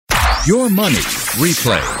Your Money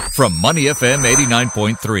Replay from Money FM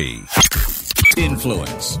 89.3.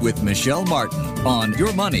 Influence with Michelle Martin on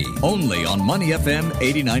Your Money, only on Money FM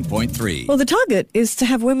 89.3. Well, the target is to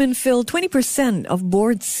have women fill 20% of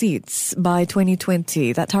board seats by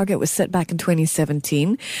 2020. That target was set back in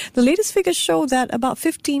 2017. The latest figures show that about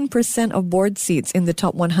 15% of board seats in the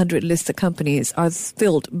top 100 listed companies are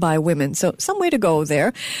filled by women. So some way to go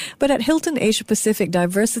there. But at Hilton Asia Pacific,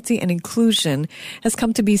 diversity and inclusion has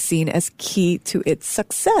come to be seen as key to its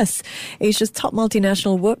success. Asia's top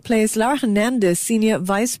multinational workplace, Lara Hernandez, Senior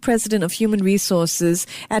Vice President of Human Resources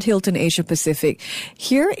at Hilton Asia Pacific,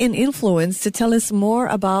 here in Influence to tell us more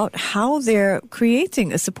about how they're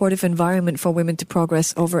creating a supportive environment for women to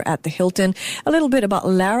progress over at the Hilton. A little bit about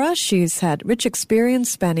Lara. She's had rich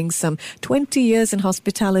experience spanning some 20 years in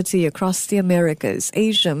hospitality across the Americas,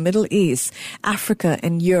 Asia, Middle East, Africa,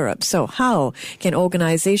 and Europe. So how can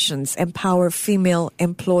organizations empower female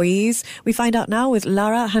employees? We find out now with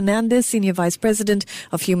Lara Hernandez, Senior Vice President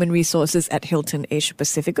of Human Resources at Hilton Asia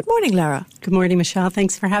Pacific. Good morning, Lara. Good morning, Michelle.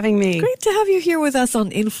 Thanks for having me. Great to have you here with us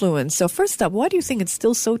on Influence. So first up, why do you think it's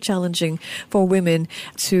still so challenging for women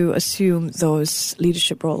to assume those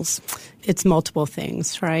leadership roles? It's multiple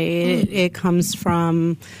things, right? It comes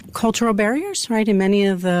from cultural barriers, right? In many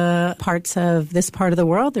of the parts of this part of the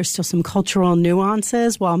world, there's still some cultural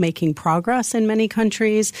nuances while making progress in many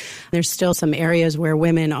countries. There's still some areas where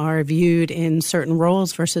women are viewed in certain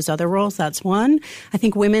roles versus other roles. That's one. I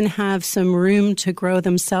think women have some room to grow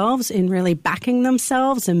themselves in really backing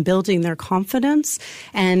themselves and building their confidence.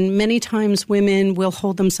 And many times women will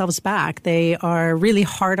hold themselves back. They are really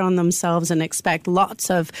hard on themselves and expect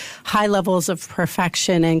lots of high levels of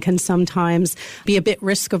perfection and can sometimes be a bit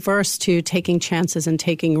risk averse to taking chances and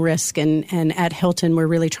taking risk. And at Hilton, we're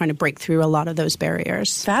really trying to break through a lot of those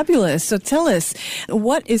barriers. Fabulous. So tell us,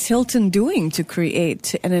 what is Hilton doing to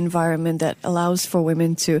create an environment that allows for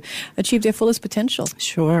women to achieve their fullest potential?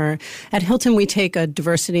 Sure. At Hilton, we take a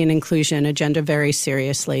diversity and inclusion agenda very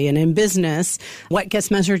seriously. And in business, what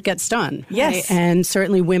gets measured gets done. Yes. Right? And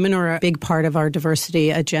certainly women are a big part of our diversity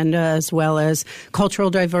agenda, as well as cultural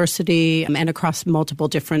diversity, and across multiple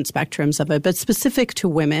different spectrums of it. But specific to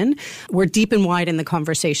women, we're deep and wide in the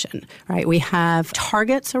conversation, right? We have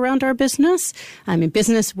targets around our business. In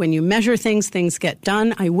business, when you measure things, things get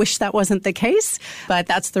done. I wish that wasn't the case, but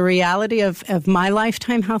that's the reality of my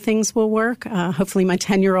lifetime, how things will work. Hopefully my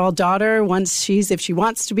 10-year-old daughter, if she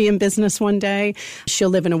wants to be in business one day, she'll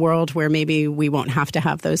live in a world where maybe we won't have to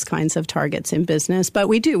have those kinds of targets in business. But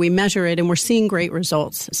we do. We measure it, and we're seeing great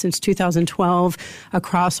results. Since 2012,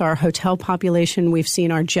 across our hotel population, we've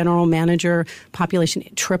seen our general manager population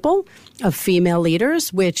triple of female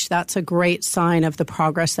leaders, which that's a great sign of the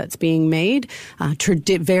progress that's being made.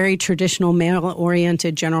 Very traditional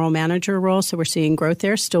male-oriented general manager role, so we're seeing growth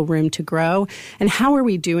there, still room to grow. And how are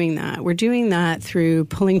we doing that? We're doing that through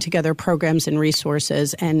pulling together programs and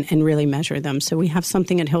resources and really measure them. So we have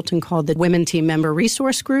something at Hilton called the Women Team Member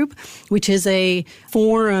Resource Group, which is a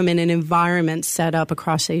forum and an environment set up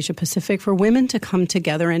across Asia Pacific for women to come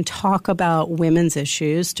together and talk about women's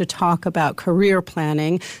issues, to talk about career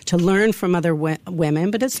planning, to learn from other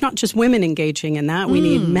women. But it's not just women engaging in that. We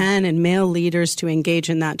need men and male leaders to engage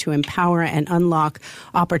in that, to empower and unlock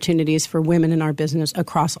opportunities for women in our business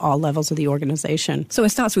across all levels of the organization. So it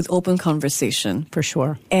starts with open conversation. For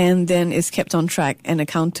sure. And then is kept on track and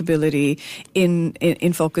accountability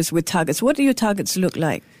in focus with targets. What do your targets look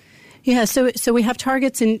like? Yeah, so we have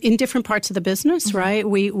targets in different parts of the business, right?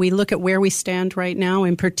 We look at where we stand right now,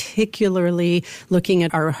 and particularly looking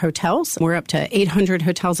at our hotels. We're up to 800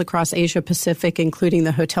 hotels across Asia Pacific, including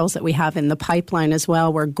the hotels that we have in the pipeline as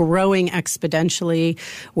well. We're growing exponentially.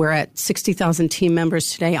 We're at 60,000 team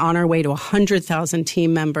members today, on our way to 100,000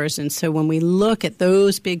 team members. And so when we look at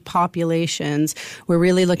those big populations, we're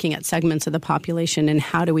really looking at segments of the population and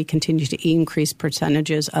how do we continue to increase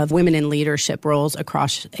percentages of women in leadership roles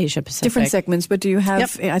across Asia Pacific. Different segments, but do you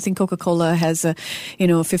have, I think Coca-Cola has,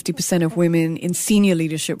 50% of women in senior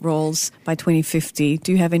leadership roles by 2050.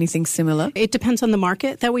 Do you have anything similar? It depends on the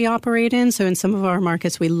market that we operate in. So in some of our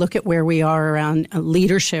markets, we look at where we are around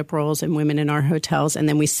leadership roles and women in our hotels, and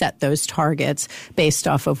then we set those targets based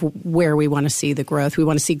off of where we want to see the growth. We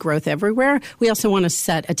want to see growth everywhere. We also want to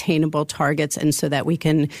set attainable targets, and so that we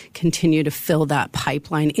can continue to fill that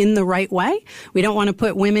pipeline in the right way. We don't want to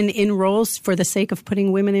put women in roles for the sake of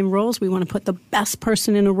putting women in roles. roles. We want to put the best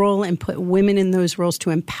person in a role and put women in those roles to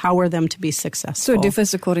empower them to be successful. So it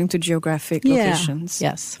differs according to geographic locations.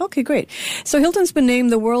 Yes. Okay, great. So Hilton's been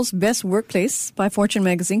named the world's best workplace by Fortune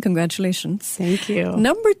magazine. Congratulations. Thank you.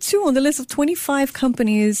 Number 2 on the list of 25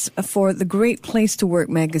 companies for the Great Place to Work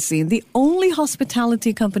magazine. The only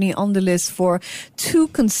hospitality company on the list for 2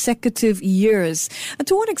 consecutive years. And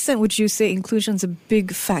to what extent would you say inclusion's a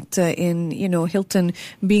big factor in, Hilton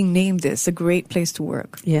being named this, a great place to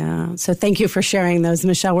work? Yeah. So thank you for sharing those,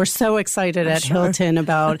 Michelle. We're so excited at Hilton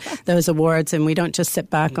about those awards, and we don't just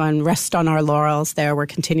rest on our laurels there. We're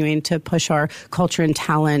continuing to push our culture and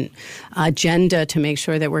talent agenda to make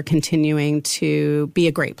sure that we're continuing to be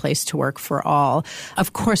a great place to work for all.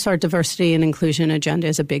 Of course, our diversity and inclusion agenda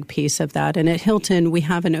is a big piece of that. And at Hilton, we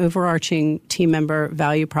have an overarching team member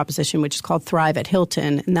value proposition, which is called Thrive at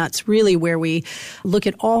Hilton. And that's really where we look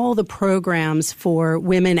at all the programs for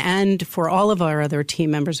women and for all of our other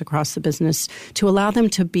team members across the business to allow them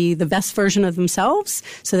to be the best version of themselves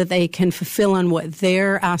so that they can fulfill on what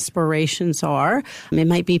their aspirations are. It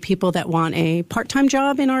might be people that want a part-time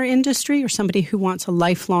job in our industry or somebody who wants a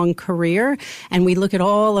lifelong career. And we look at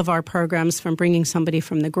all of our programs from bringing somebody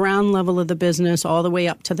from the ground level of the business all the way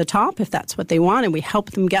up to the top, if that's what they want, and we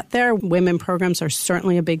help them get there. Women programs are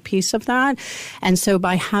certainly a big piece of that. And so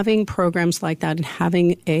by having programs like that and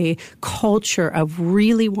having a culture of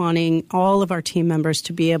really wanting all of our team members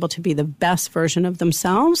to be able to be the best version of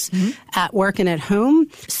themselves at work and at home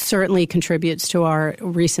certainly contributes to our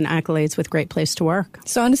recent accolades with Great Place to Work.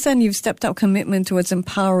 So I understand you've stepped up commitment towards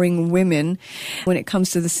empowering women when it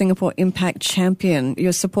comes to the Singapore Impact Champion.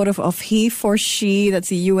 You're supportive of He for She, that's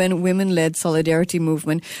the UN women-led solidarity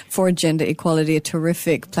movement for gender equality, a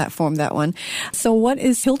terrific platform, that one. So what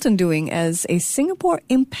is Hilton doing as a Singapore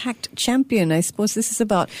Impact Champion? I suppose this is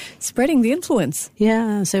about spreading the influence.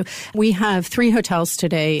 Yeah, so we have 3 hotels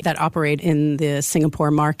today that operate in the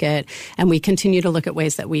Singapore market, and we continue to look at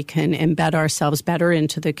ways that we can embed ourselves better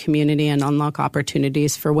into the community and unlock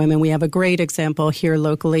opportunities for women. We have a great example here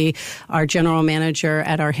locally. Our general manager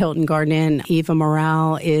at our Hilton Garden Inn, Eva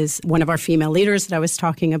Morale, is one of our female leaders that I was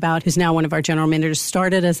talking about, who's now one of our general managers,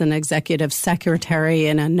 started as an executive secretary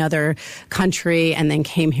in another country and then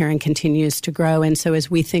came here and continues to grow. And so as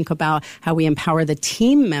we think about how we empower the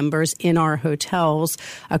team members in our hotels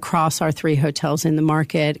across our 3 hotels in the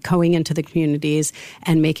market, going into the communities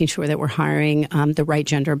and making sure that we're hiring the right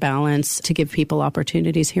gender balance to give people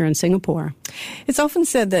opportunities here in Singapore. It's often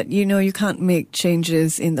said that, you can't make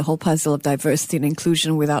changes in the whole puzzle of diversity and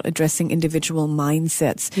inclusion without addressing individual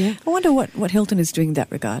mindsets. Yeah. I wonder what Hilton is doing in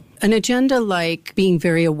that regard. An agenda like being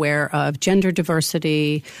very aware of gender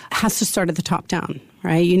diversity has to start at the top down.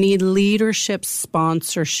 Right? You need leadership,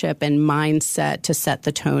 sponsorship, and mindset to set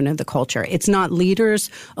the tone of the culture. It's not leaders'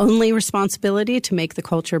 only responsibility to make the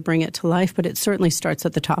culture, bring it to life, but it certainly starts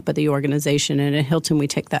at the top of the organization. And at Hilton, we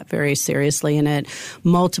take that very seriously. And at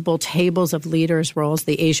multiple tables of leaders' roles,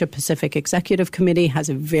 the Asia Pacific Executive Committee has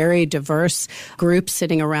a very diverse group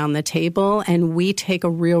sitting around the table. And we take a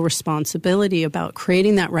real responsibility about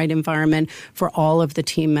creating that right environment for all of the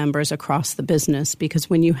team members across the business. Because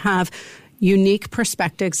when you have unique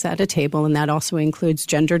perspectives at a table, and that also includes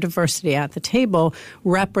gender diversity at the table,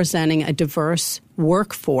 representing a diverse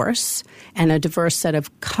workforce and a diverse set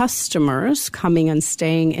of customers coming and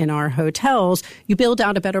staying in our hotels, you build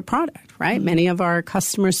out a better product, right? Mm-hmm. Many of our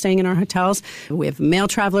customers staying in our hotels, we have male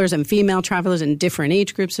travelers and female travelers and different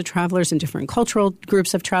age groups of travelers and different cultural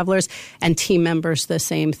groups of travelers, and team members the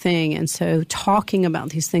same thing. And so talking about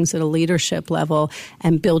these things at a leadership level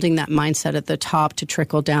and building that mindset at the top to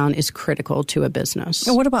trickle down is critical to a business.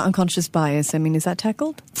 And what about unconscious bias? I mean, is that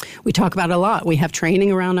tackled? We talk about it a lot. We have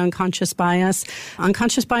training around unconscious bias.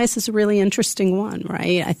 Unconscious bias is a really interesting one,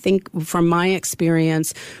 right? I think from my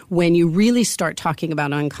experience, when you really start talking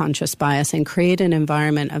about unconscious bias and create an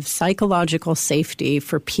environment of psychological safety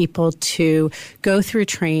for people to go through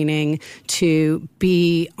training, to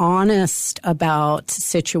be honest about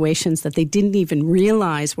situations that they didn't even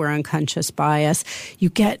realize were unconscious bias, you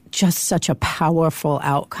get just such a powerful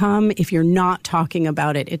outcome. If you're not talking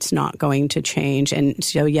about it, it's not going to change. And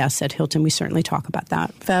so, yes, at Hilton, we certainly talk about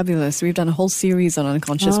that. Fabulous. We've done a whole series on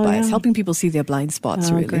unconscious bias, helping people see their blind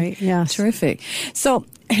spots, really. Great, yes. Terrific. So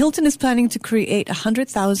Hilton is planning to create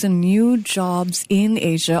 100,000 new jobs in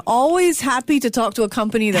Asia. Always happy to talk to a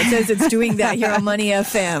company that says it's doing that here on Money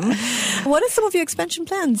FM. What are some of your expansion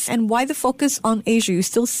plans and why the focus on Asia? You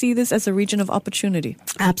still see this as a region of opportunity?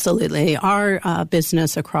 Absolutely. Our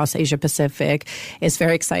business across Asia Pacific is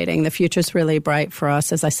very exciting. The future is really bright for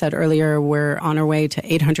us. As I said earlier, we're on our way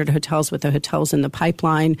to 800 hotels with the hotels in the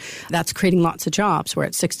pipeline. That's creating lots of jobs. We're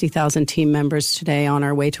at 60,000 team members today, on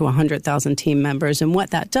our way to 100,000 team members. And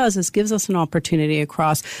what that does is gives us an opportunity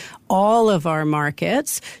across all of our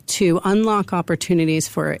markets to unlock opportunities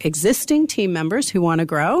for existing team members who want to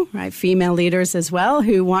grow, right? Female leaders as well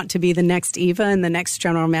who want to be the next Eva and the next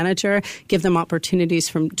general manager, give them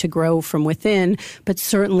opportunities to grow from within. But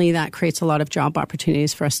certainly that creates a lot of job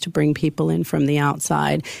opportunities for us to bring people in from the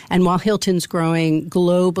outside. And while Hilton's growing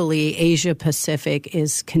globally, Asia Pacific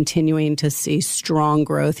is continuing to see strong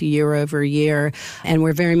growth year over year. And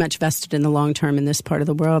we're very much vested in the long term in this part of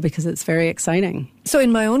the world because it's very exciting. So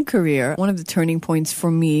in my own career, one of the turning points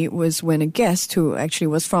for me was when a guest who actually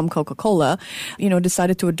was from Coca-Cola,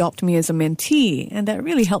 decided to adopt me as a mentee. And that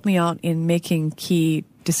really helped me out in making key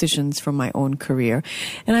decisions for my own career.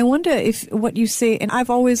 And I wonder if what you say, and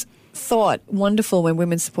I've always thought wonderful when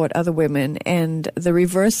women support other women, and the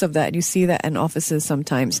reverse of that, you see that in offices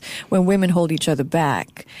sometimes when women hold each other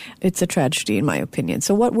back. It's a tragedy in my opinion.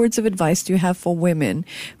 So what words of advice do you have for women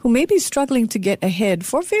who may be struggling to get ahead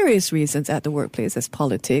for various reasons at the workplace? There's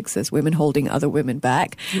politics, there's women holding other women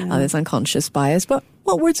back, there's unconscious bias, but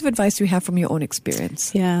what words of advice do you have from your own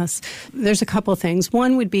experience? Yes. There's a couple of things.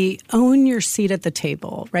 One would be own your seat at the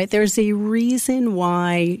table, right? There's a reason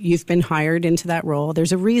why you've been hired into that role.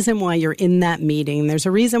 There's a reason why you're in that meeting. There's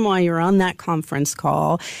a reason why you're on that conference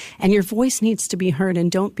call. And your voice needs to be heard,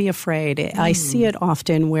 and don't be afraid. I see it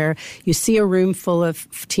often where you see a room full of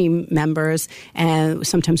team members and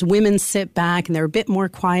sometimes women sit back and they're a bit more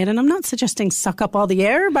quiet. And I'm not suggesting suck up all the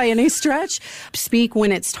air by any stretch. Speak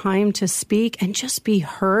when it's time to speak and just be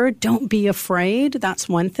heard. Don't be afraid. That's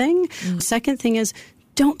one thing. Second thing is,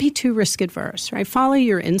 don't be too risk adverse, right? Follow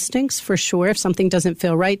your instincts for sure. If something doesn't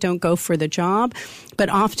feel right, don't go for the job. But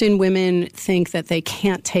often women think that they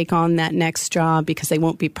can't take on that next job because they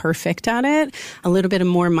won't be perfect at it. A little bit of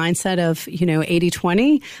more mindset of,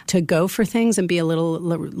 80-20 to go for things and be a little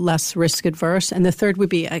less risk adverse. And the third would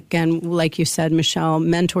be, again, like you said, Michelle,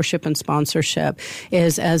 mentorship and sponsorship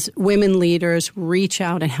is as women leaders reach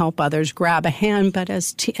out and help others, grab a hand. But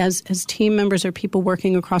as team members or people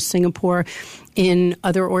working across Singapore in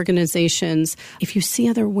other organizations, if you see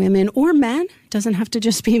other women or men, doesn't have to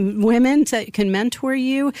just be women that can mentor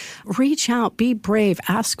you, reach out, be brave,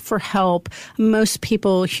 ask for help. Most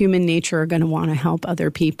people, human nature, are going to want to help other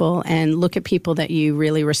people, and look at people that you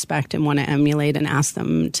really respect and want to emulate and ask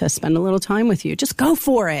them to spend a little time with you. Just go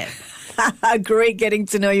for it. Great getting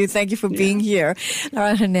to know you. Thank you for being here.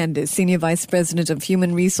 Lara Hernandez, Senior Vice President of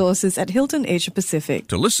Human Resources at Hilton Asia Pacific.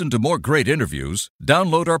 To listen to more great interviews,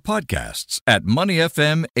 download our podcasts at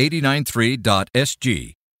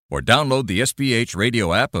moneyfm893.sg or download the SPH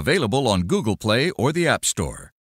radio app available on Google Play or the App Store.